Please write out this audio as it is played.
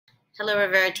Hello,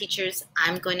 Rivera teachers.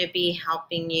 I'm going to be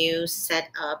helping you set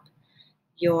up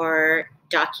your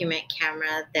document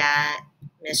camera that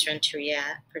Ms. Renteria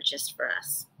purchased for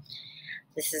us.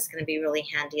 This is going to be really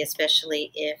handy,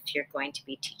 especially if you're going to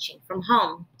be teaching from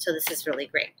home. So this is really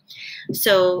great.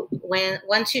 So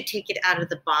once you take it out of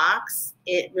the box,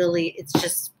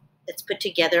 it's put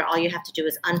together. All you have to do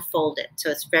is unfold it. So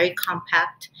it's very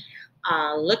compact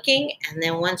looking, and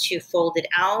then once you fold it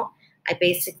out, I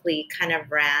basically kind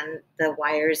of ran the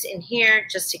wires in here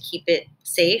just to keep it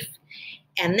safe.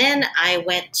 And then I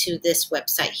went to this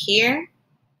website here.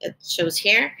 It shows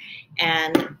here.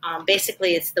 And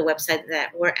basically it's the website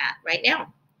that we're at right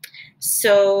now.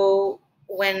 So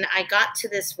when I got to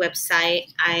this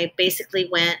website, I basically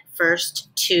went first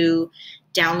to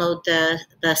download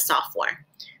the software.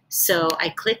 So I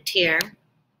clicked here.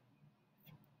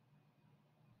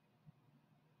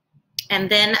 And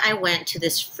then I went to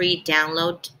this free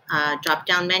download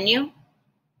drop-down menu,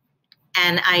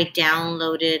 and I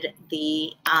downloaded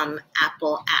the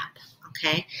Apple app,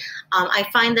 okay? I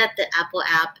find that the Apple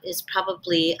app is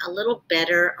probably a little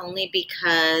better only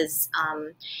because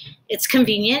it's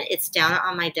convenient. It's down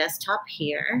on my desktop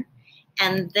here.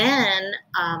 And then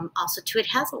also too, it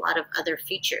has a lot of other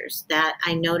features that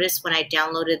I noticed when I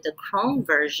downloaded the Chrome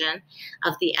version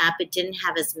of the app. It didn't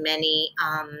have as many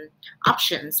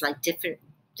options, like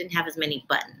didn't have as many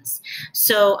buttons.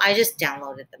 So I just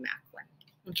downloaded the Mac one,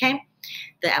 okay?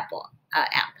 The Apple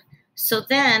app. So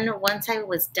then once I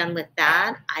was done with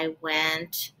that, I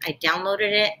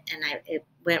downloaded it, and it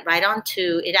went right on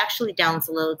to, it actually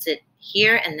downloads it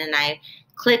here, and then I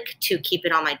click to keep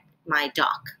it on my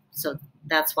dock. So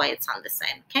that's why it's on the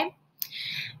side, okay?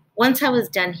 Once I was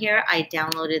done here, I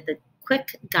downloaded the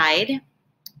quick guide,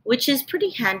 which is pretty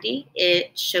handy.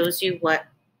 It shows you what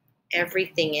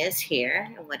everything is here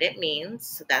and what it means.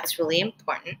 So that's really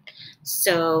important.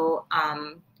 So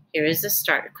here is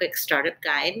a quick startup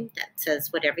guide that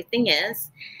says what everything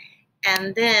is.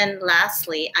 And then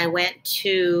lastly, I went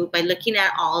to, by looking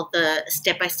at all the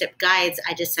step-by-step guides,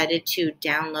 I decided to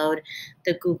download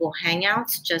the Google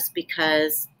Hangouts just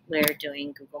because we're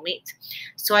doing Google Meet.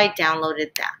 So I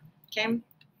downloaded that, okay?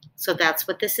 So that's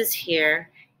what this is here.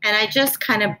 And I just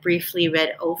kind of briefly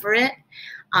read over it,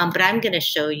 but I'm gonna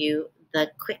show you the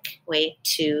quick way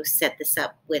to set this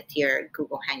up with your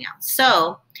Google Hangouts.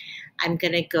 So I'm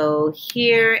gonna go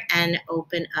here and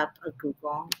open up a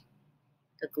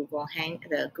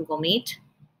the Google Meet.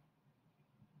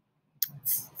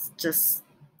 It's just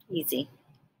easy.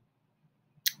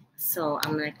 So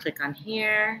I'm gonna click on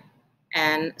here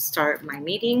and start my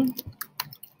meeting.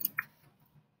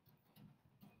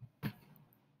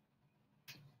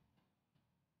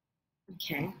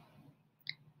 Okay.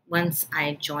 Once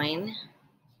I join,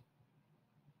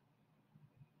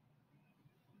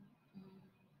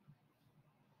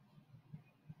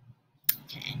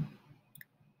 okay,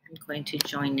 I'm going to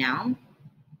join now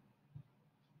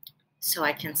so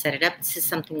I can set it up. This is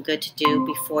something good to do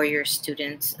before your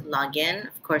students log in.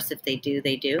 Of course, if they do,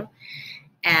 they do.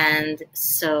 And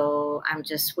so I'm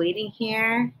just waiting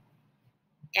here,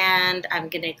 and I'm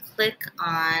gonna click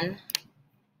on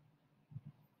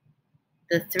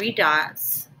the three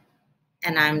dots,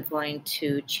 and I'm going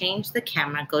to change the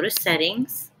camera, go to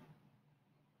settings,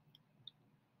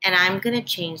 and I'm gonna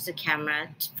change the camera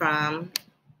from,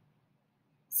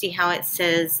 see how it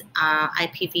says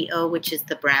IPEVO, which is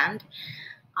the brand.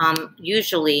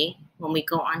 Usually when we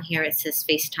go on here, it says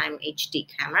FaceTime HD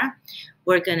camera.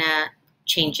 We're gonna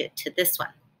change it to this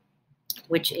one,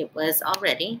 which it was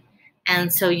already.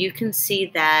 And so you can see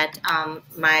that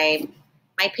my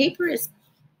paper is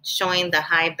showing the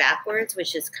high backwards,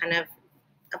 which is kind of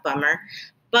a bummer.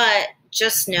 But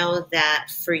just know that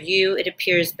for you, it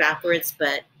appears backwards,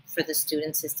 but for the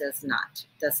students, it does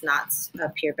not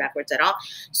appear backwards at all.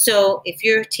 So if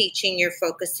you're teaching, you're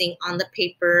focusing on the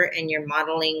paper and you're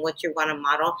modeling what you want to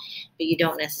model, but you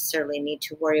don't necessarily need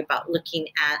to worry about looking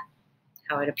at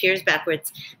how it appears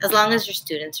backwards. As long as your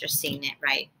students are seeing it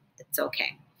right, it's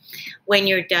okay. When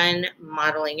you're done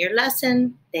modeling your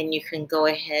lesson, then you can go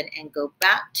ahead and go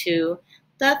back to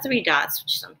the three dots,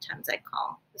 which sometimes I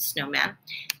call the snowman.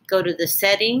 Go to the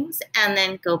settings and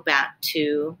then go back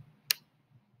to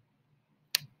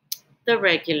the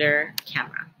regular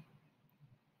camera.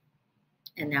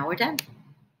 And now we're done.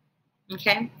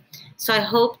 Okay, so I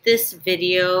hope this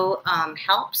video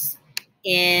helps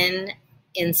in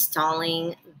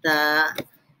installing the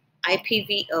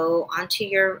IPEVO onto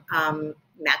your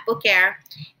MacBook Air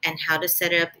and how to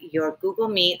set up your Google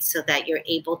Meet so that you're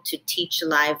able to teach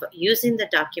live using the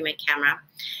document camera.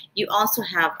 You also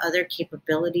have other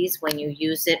capabilities when you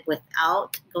use it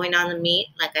without going on the Meet,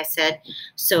 like I said.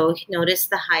 So notice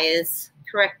the high is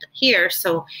correct here.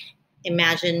 So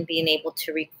imagine being able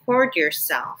to record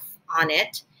yourself on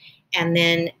it and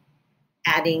then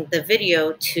adding the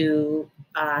video to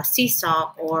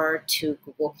Seesaw or to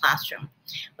Google Classroom.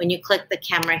 When you click the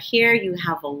camera here, you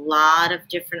have a lot of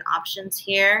different options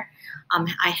here.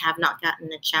 I have not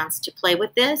gotten a chance to play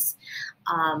with this,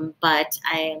 but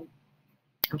I'm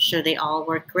sure they all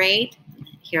work great.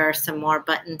 Here are some more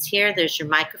buttons here. There's your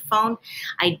microphone.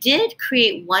 I did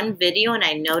create one video and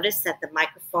I noticed that the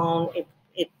microphone, it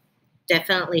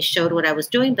definitely showed what I was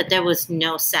doing, but there was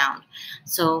no sound.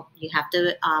 So you have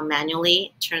to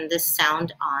manually turn this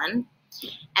sound on.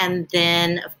 And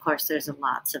then, of course, there's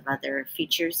lots of other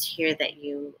features here that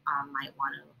you might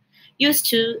want to use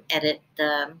to edit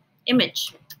the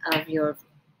image of your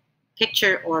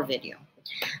picture or video.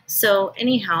 So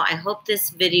anyhow, I hope this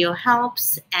video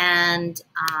helps, and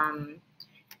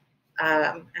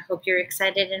I hope you're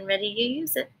excited and ready to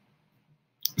use it.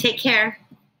 Take care.